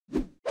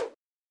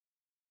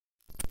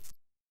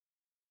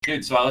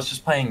Dude, so I was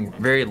just playing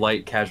very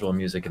light, casual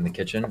music in the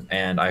kitchen,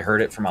 and I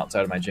heard it from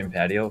outside of my gym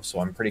patio, so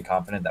I'm pretty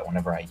confident that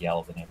whenever I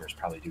yell, the neighbors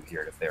probably do hear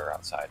it if they were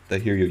outside. They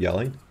hear you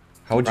yelling?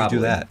 How would you do Probably.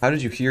 that? How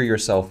did you hear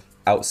yourself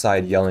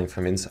outside yelling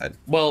from inside?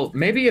 Well,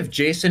 maybe if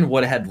Jason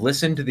would have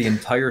listened to the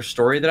entire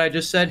story that I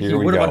just said, he Here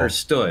we would have go.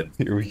 understood.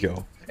 Here we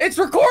go. It's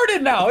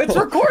recorded now! It's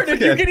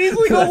recorded! You can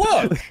easily go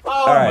look! Oh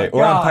All right, my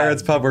we're on God.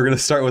 Pirates Pub. We're going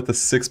to start with the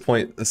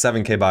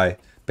 6.7K buy.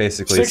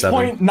 Basically a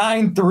 7.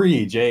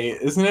 6.93, Jay.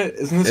 Isn't it?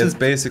 Isn't this It's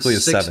basically a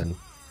 7.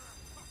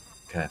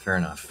 Okay, fair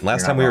enough.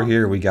 Last time we were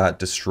here, we got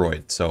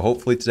destroyed. So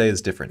hopefully today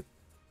is different.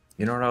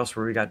 You know what else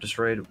where we got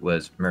destroyed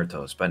was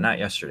Meritos, but not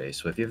yesterday.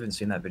 So if you haven't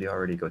seen that video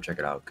already, go check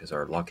it out because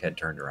our luck had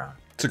turned around.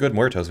 It's a good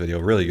Muertos video,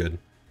 really good.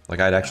 Like,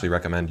 I'd actually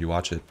recommend you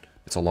watch it.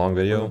 It's a long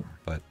video,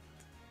 but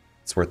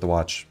it's worth the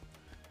watch.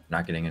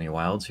 Not getting any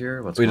wilds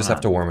here? What's We going just have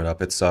on? to warm it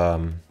up. It's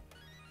going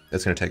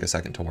to take a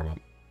second to warm up.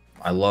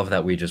 I love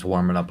that we just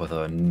warm it up with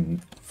a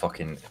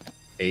fucking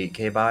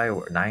 8K buy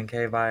or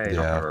 9K buy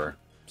or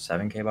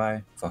 7K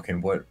buy.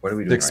 Fucking what are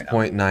we doing right now?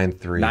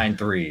 6.93.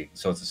 9.3.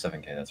 So it's a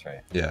 7K, that's right.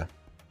 Yeah.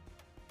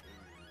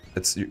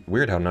 It's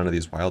weird how none of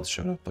these wilds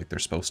showed up like they're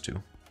supposed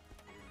to.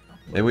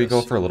 Maybe we go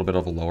for a little bit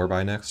of a lower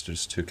buy next,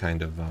 just to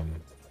kind of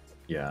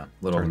yeah,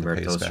 little turn the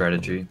pace Meritos back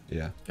strategy.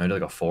 Yeah. Can I do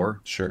like a 4?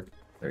 Sure.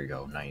 There you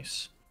go,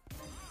 nice.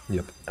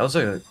 Yep.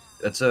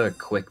 That's a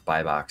quick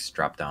buy box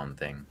drop down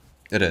thing.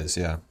 It is,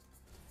 yeah.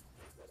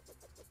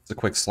 It's a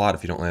quick slot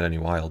if you don't land any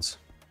wilds.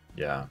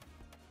 Yeah.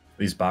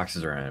 These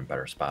boxes are in a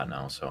better spot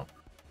now, so.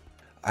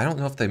 I don't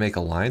know if they make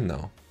a line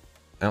though.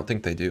 I don't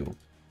think they do.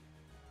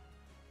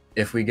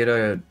 If we get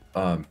a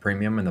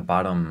premium in the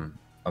bottom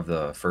of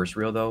the first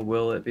reel, though,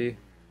 will it be?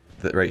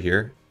 Right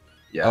here?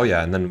 Yeah. Oh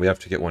yeah, and then we have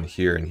to get one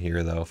here and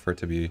here though for it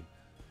to be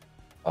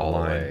all a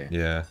line. the way.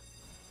 Yeah.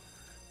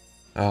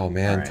 Oh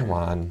man, Right. come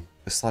on.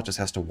 This slot just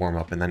has to warm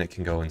up and then it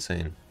can go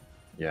insane.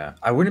 Yeah.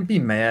 I wouldn't be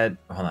mad.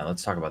 Hold on,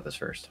 let's talk about this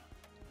first.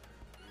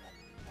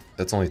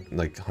 That's only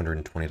like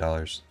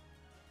 $120.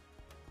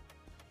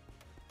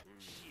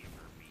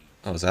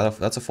 Oh, is that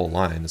that's a full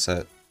line? Is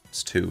that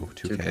it's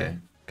 2K?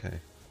 Okay.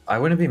 I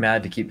wouldn't be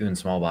mad to keep doing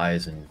small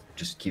buys and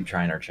just keep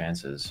trying our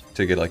chances.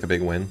 To get like a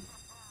big win?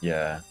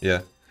 Yeah.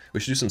 Yeah. We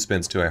should do some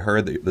spins too. I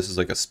heard that this is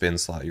like a spin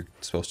slot. You're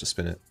supposed to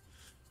spin it.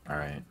 All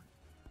right.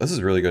 This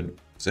is really good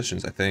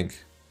positions, I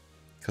think.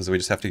 Because we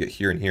just have to get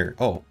here and here.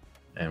 Oh.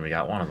 And we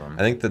got one of them.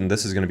 I think then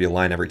this is going to be a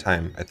line every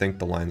time. I think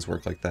the lines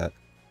work like that.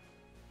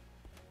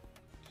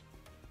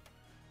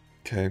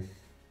 Okay.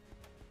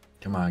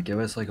 Come on, give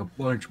us like a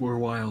bunch more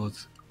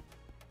wilds.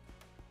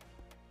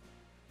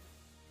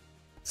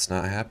 It's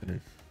not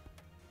happening.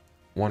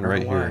 One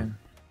right here.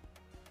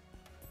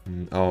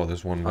 Oh,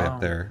 there's one way up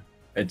there.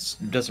 It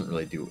doesn't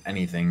really do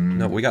anything.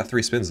 No, we got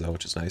 3 spins though,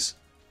 which is nice.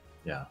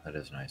 Yeah, that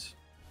is nice.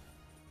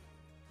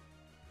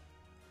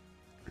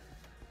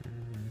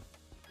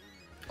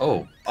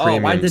 Oh, why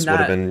did Premiums would not?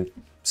 have been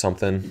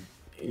something.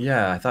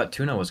 Yeah, I thought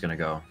tuna was gonna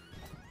go.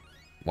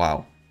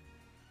 Wow.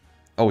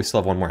 Oh, we still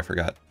have one more. I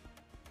forgot.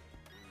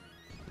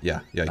 Yeah,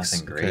 yikes.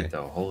 Nothing great Okay.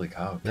 though. Holy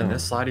cow! Can No.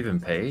 this slot even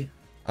pay?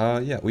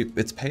 Yeah,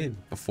 it's paid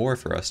before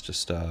for us,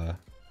 just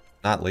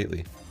not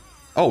lately.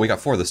 Oh, we got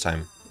 4 this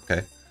time.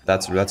 Okay,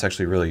 that's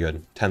actually really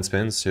good. 10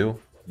 spins too.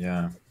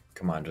 Yeah.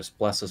 Come on, just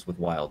bless us with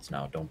wilds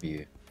now. Don't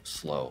be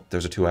slow.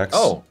 There's a 2x.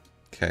 Oh.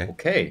 Okay.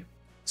 Okay.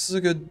 This is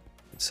a good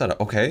setup.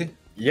 Okay.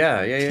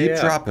 Yeah. Keep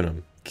dropping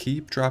them.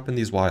 Keep dropping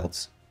these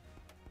wilds.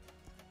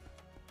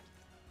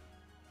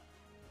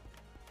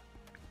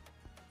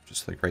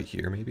 Just like right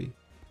here, maybe.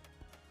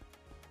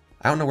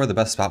 I don't know where the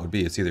best spot would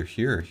be. It's either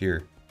here or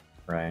here.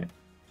 Right.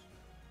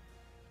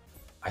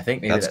 I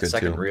think maybe That's that good,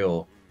 second too.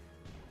 reel.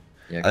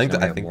 Yeah, I think I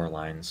that- I have think- more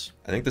lines.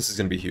 I think this is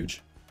gonna be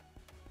huge.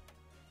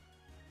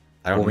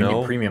 I Well, don't we know.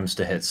 need premiums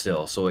to hit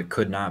still, so it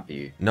could not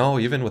be. No,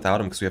 even without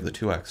them, because we have the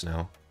 2x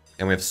now,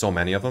 and we have so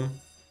many of them.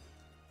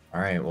 All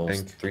right, well,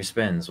 think- 3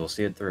 spins. We'll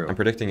see it through. I'm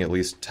predicting at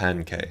least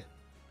 10K,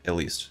 at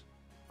least.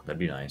 That'd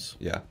be nice.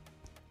 Yeah.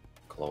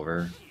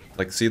 Clover.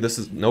 Like, see, this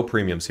is no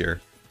premiums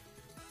here.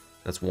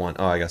 That's 1.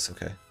 Oh, I guess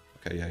okay.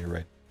 Okay, yeah, you're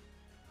right.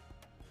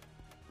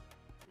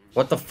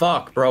 What the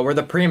fuck, bro? We're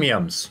the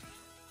premiums.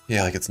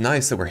 Yeah, like it's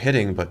nice that we're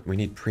hitting, but we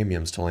need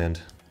premiums to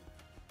land.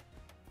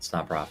 It's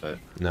not profit.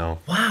 No,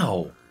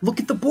 Wow. Look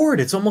at the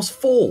board. It's almost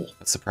full.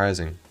 that's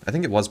surprising. I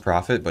think it was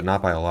profit, but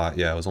not by a lot.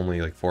 Yeah, it was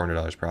only like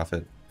 $400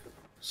 profit.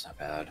 It's not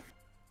bad.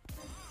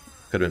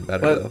 Could have been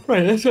better though.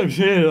 Right, that's what I'm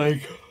saying.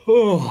 Like,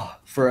 oh,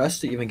 for us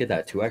to even get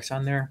that 2x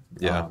on there,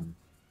 Yeah.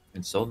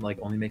 and still like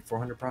only make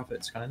 400 profit,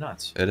 it's kind of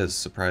nuts. It is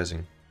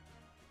surprising.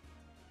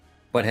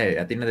 But hey,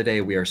 at the end of the day,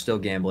 we are still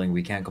gambling.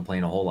 We can't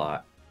complain a whole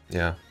lot.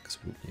 Yeah,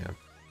 yeah.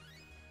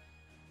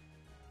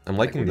 I'm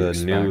Like, liking what do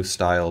you the new expect?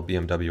 style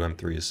BMW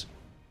M3s.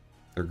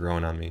 They're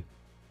growing on me.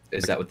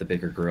 Is that with the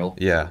bigger grill?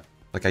 Yeah,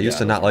 like I used Yeah,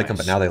 to not those are like them,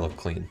 nice. but now they look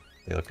clean.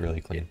 They look really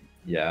clean.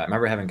 Yeah, I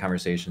remember having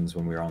conversations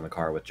when we were on the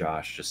car with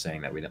Josh, just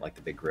saying that we didn't like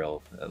the big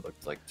grill. It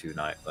looked like too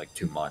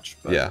much.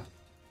 But Yeah,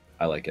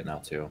 I like it now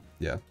too.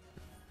 yeah.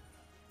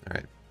 All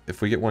right,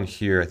 if we get one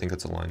here, I think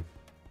that's a line.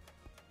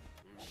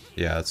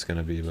 Yeah, it's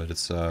gonna be, but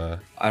it's I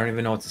don't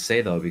even know what to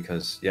say though,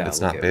 because yeah,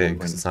 it's look not at big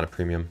because it's not a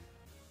premium.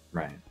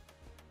 right.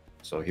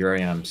 So here I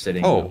am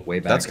sitting Oh, way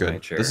that's back in my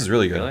good. chair. This is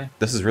really good. Really?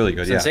 This is really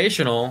good. Yeah.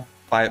 Sensational.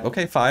 5.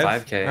 Okay,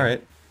 5. 5K. All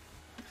right.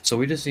 So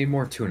we just need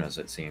more tunas,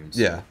 it seems.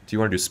 Yeah. Do you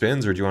want to do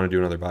spins or do you want to do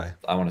another buy?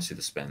 I want to see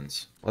the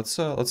spins. Let's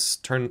start with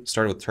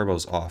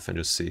turbos off and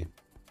just see.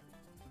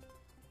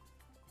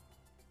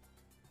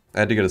 I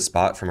had to get a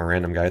spot from a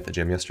random guy at the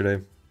gym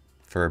yesterday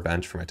for a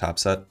bench for my top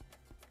set.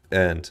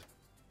 And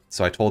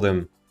so I told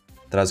him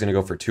that I was going to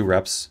go for 2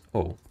 reps.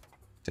 Oh,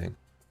 dang.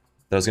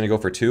 That I was going to go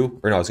for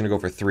 2, or no, I was going to go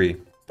for 3,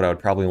 but I would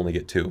probably only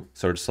get 2.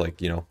 So just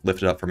like, you know,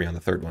 lift it up for me on the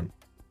 3rd one.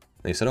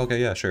 And he said, okay,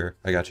 yeah, sure,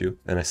 I got you.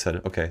 And I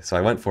said, okay, so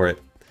I went for it.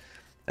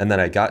 And then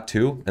I got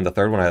 2, and the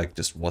 3rd one I like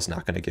just was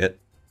not going to get.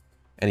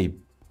 And he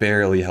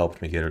barely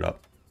helped me get it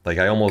up. Like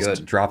I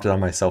almost dropped it on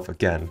myself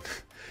again.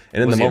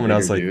 And in the moment I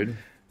was like, dude?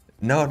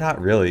 No, not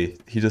really.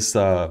 He just,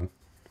 I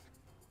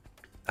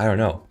don't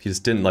know. He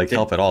just didn't like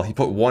help at all. He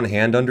put one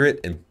hand under it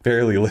and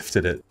barely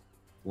lifted it.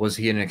 Was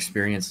he an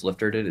experienced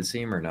lifter, did it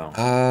seem, or no?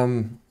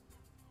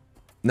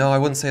 No, I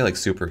wouldn't say like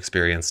super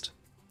experienced.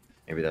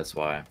 Maybe that's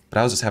why. But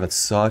I was just having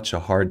such a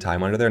hard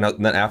time under there.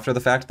 And then after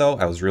the fact, though,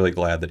 I was really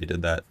glad that he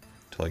did that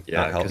to like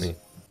not help me.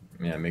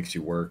 Yeah, it makes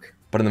you work.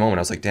 But in the moment,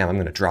 I was like, damn, I'm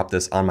going to drop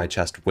this on my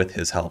chest with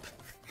his help.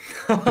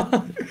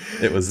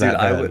 It was that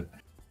bad.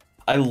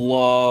 I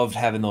loved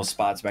having those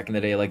spots back in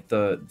the day, like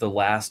the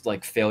last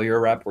like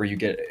failure rep where you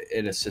get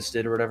it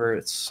assisted or whatever.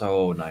 It's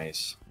so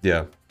nice.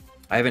 Yeah.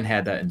 I haven't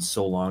had that in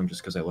so long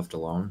just because I lift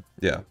alone.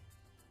 Yeah.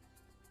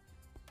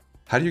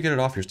 How do you get it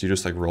off? Do you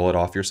just like roll it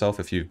off yourself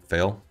if you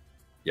fail?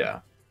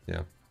 Yeah.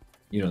 Yeah.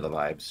 You know the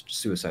vibes.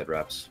 Suicide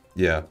reps.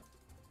 Yeah.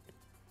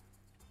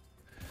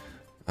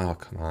 Oh,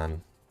 come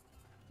on.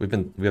 We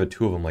have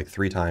 2 of them like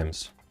 3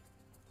 times.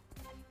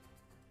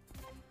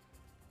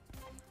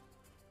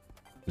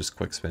 Just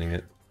quick spinning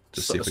it.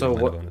 Just see if we can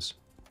find a bonus.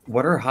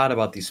 What are hot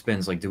about these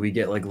spins? Like, do we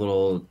get like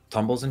little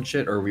tumbles and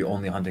shit, or are we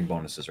only hunting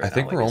bonuses right now? I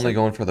think we're only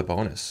going for the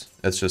bonus.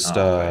 It's just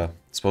it's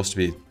supposed to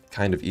be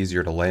kind of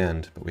easier to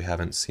land, but we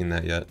haven't seen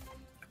that yet.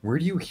 Where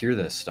do you hear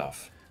this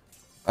stuff?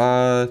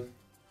 I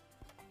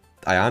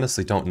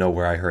honestly don't know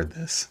where I heard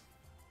this.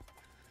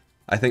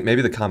 I think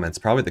maybe the comments.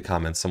 Probably the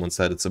comments. Someone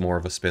said it's more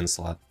of a spin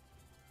slot.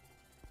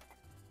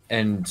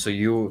 And so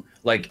you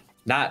like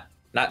not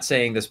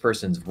saying this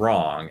person's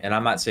wrong, and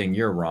I'm not saying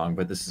you're wrong,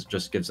 but this is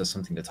just gives us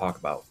something to talk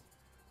about.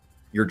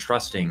 You're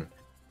trusting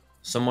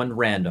someone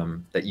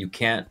random that you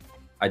can't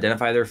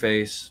identify their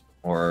face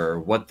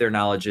or what their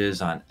knowledge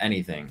is on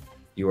anything.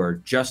 You are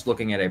just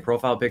looking at a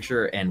profile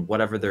picture and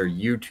whatever their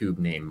YouTube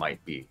name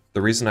might be.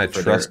 The reason I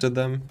trusted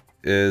them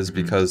is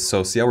because,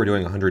 so see how we're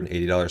doing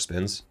 $180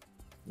 spins?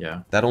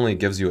 Yeah. That only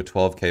gives you a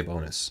 12K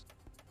bonus.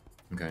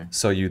 Okay.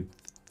 So you'd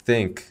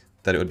think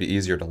that it would be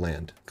easier to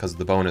land because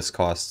the bonus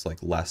costs like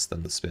less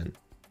than the spin.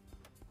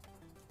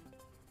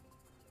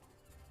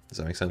 Does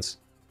that make sense?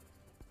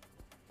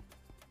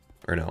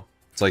 Or no?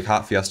 It's like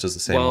Hot Fiesta's the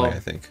same way, I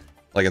think.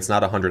 Like it's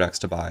not 100x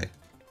to buy.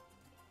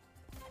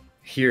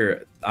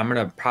 Here, I'm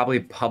going to probably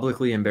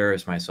publicly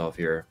embarrass myself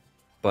here,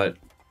 but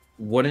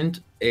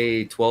wouldn't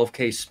a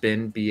 12K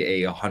spin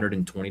be a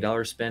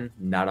 $120 spin,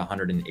 not a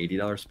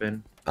 $180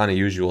 spin? On a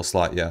usual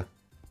slot, yeah.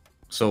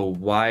 So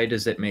why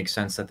does it make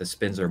sense that the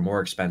spins are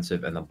more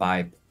expensive and the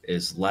buy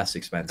is less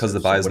expensive? Because the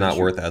buy is not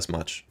worth as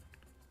much.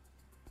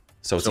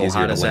 So it's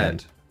easier to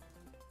land.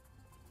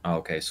 Oh,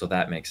 okay, so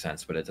that makes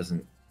sense, but it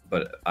doesn't.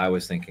 But I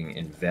was thinking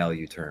in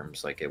value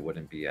terms, like it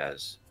wouldn't be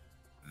as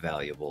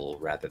valuable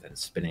rather than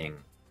spinning.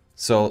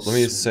 So let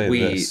me say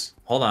this.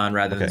 Hold on,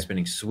 rather than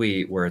spinning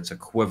sweet, where it's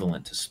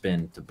equivalent to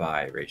spin to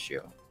buy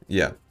ratio.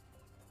 Yeah.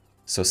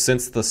 So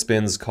since the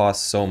spins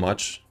cost so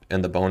much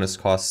and the bonus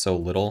costs so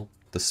little,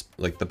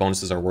 the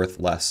bonuses are worth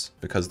less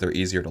because they're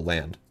easier to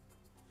land.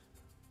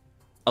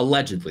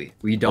 Allegedly,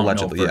 we don't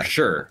know for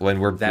sure. When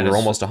we're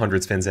almost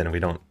 100 spins in and we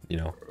don't, we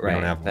don't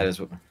have one. That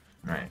is what,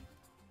 right.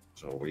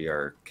 So we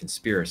are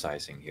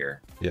conspiracizing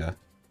here. Yeah.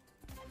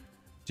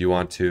 Do you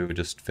want to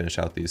just finish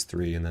out these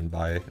 3 and then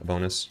buy a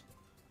bonus?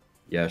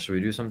 Yeah, should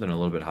we do something a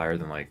little bit higher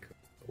than like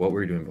what were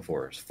we doing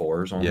before?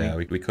 4s only? Yeah,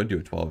 we could do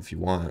a 12 if you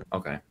want.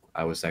 Okay.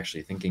 I was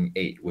actually thinking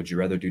 8. Would you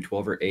rather do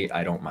 12 or 8?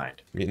 I don't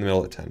mind. Meet in the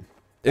middle at 10.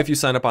 If you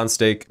sign up on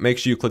Stake, make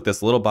sure you click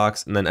this little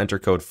box and then enter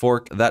code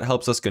FORK. That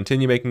helps us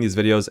continue making these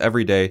videos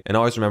every day. And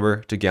always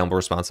remember to gamble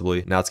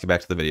responsibly. Now let's get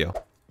back to the video.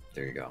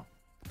 There you go.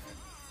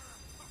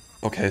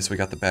 Okay, so we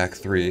got the back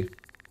 3.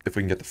 If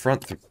we can get the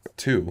front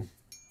 2,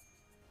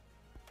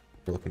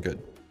 we're looking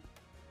good.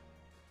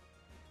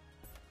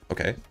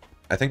 Okay.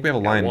 I think we have a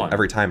line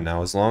every time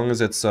now. As long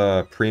as it's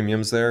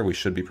premiums there, we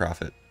should be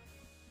profit.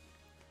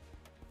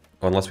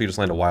 Oh, unless we just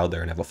land a wild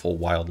there and have a full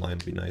wild line,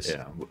 would be nice.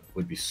 Yeah,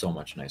 would be so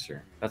much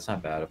nicer. That's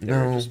not bad if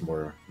there were just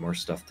more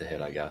stuff to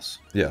hit, I guess.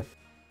 Yeah.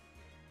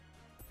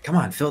 Come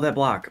on, fill that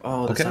block.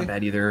 Oh, that's not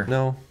bad either.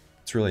 No,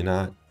 it's really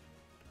not.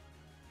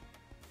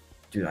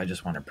 Dude, I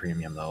just want a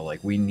premium, though.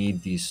 Like, we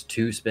need these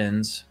 2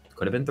 spins.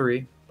 Could have been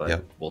 3,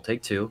 but we'll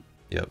take 2.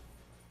 Yep.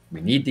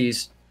 We need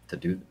these to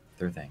do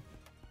their thing.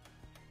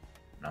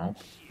 No?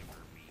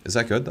 Is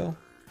that good though?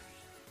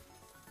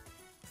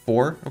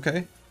 4,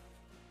 okay.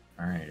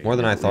 All right. More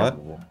than I thought.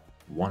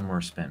 One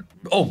more spin.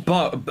 Oh,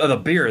 but the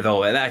beer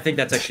though. I think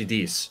that's actually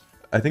decent.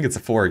 I think it's a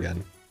 4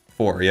 again.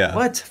 4, yeah.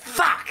 What?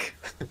 Fuck.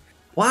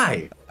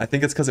 Why? I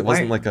think it's because it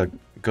wasn't like a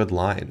good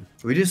line.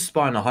 We just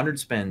spun 100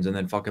 spins and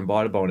then fucking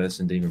bought a bonus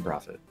and didn't even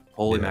profit.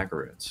 Holy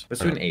macaroons.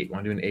 Let's do an 8.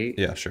 Want to do an 8?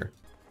 Yeah, sure.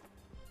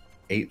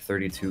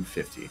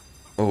 832.50.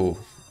 Oh,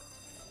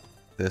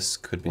 this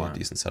could be a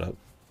decent setup.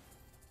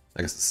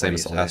 I guess the same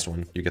as the last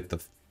one. You get the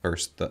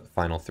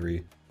final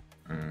 3.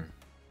 Mm.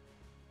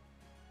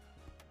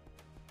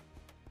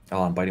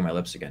 Oh, I'm biting my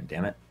lips again.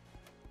 Damn it.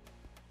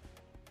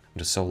 I'm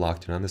just so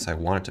locked in on this. I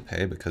want it to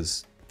pay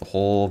because the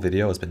whole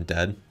video has been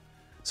dead.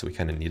 So we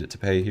kind of need it to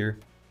pay here.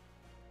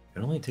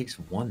 It only takes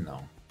 1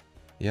 though.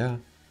 Yeah.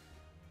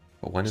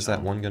 But when is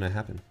that 1 going to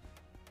happen?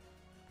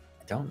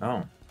 I don't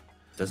know.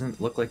 Doesn't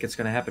look like it's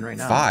going to happen right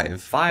now.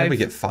 5? 5? How did we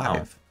get 5?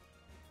 Wow.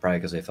 Probably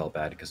because they felt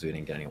bad because we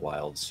didn't get any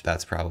wilds.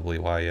 That's probably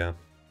why, yeah.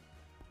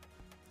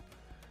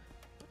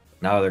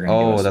 Now they're going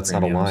to give us that's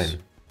premiums. not a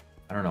line.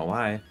 I don't know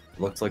why.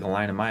 Looked like a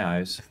line in my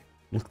eyes.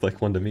 Looked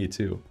like one to me,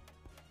 too.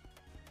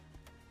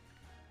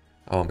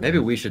 Oh, man. Maybe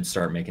we should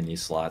start making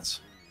these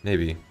slots.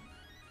 Maybe.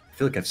 I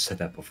feel like I've said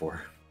that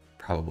before.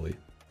 Probably.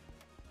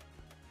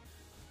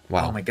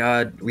 Wow. Oh my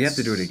god, we have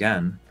to do it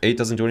again. 8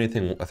 doesn't do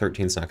anything. A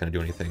 13's not going to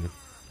do anything.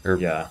 Or,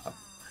 yeah.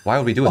 Why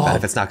would we do it then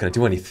if it's not going to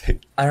do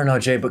anything? I don't know,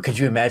 Jay, but could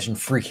you imagine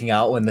freaking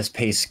out when this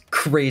pays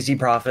crazy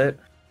profit?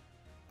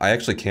 I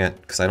actually can't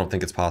because I don't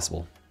think it's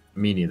possible.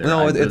 Me neither.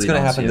 No, it's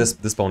going to happen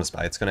this bonus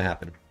buy. It's going to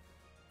happen.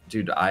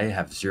 Dude, I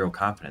have zero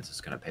confidence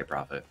it's going to pay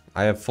profit.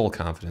 I have full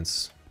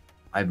confidence.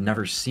 I've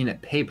never seen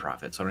it pay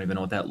profit, so I don't even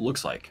know what that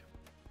looks like.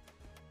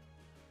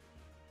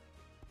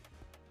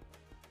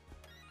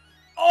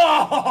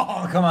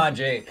 Oh, come on,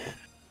 Jay.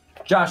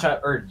 Josh, I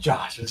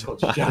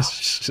told you,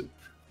 Josh.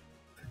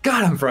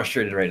 God, I'm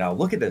frustrated right now.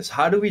 Look at this.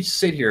 How do we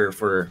sit here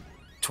for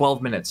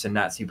 12 minutes and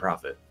not see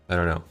profit? I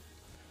don't know.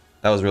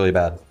 That was really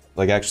bad.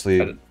 Like,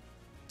 actually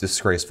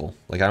disgraceful.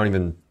 Like,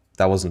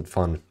 that wasn't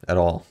fun at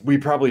all. We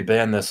probably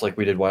banned this like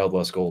we did Wild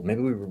West Gold.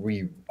 Maybe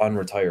we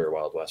unretire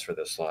Wild West for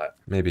this slot.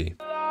 Maybe.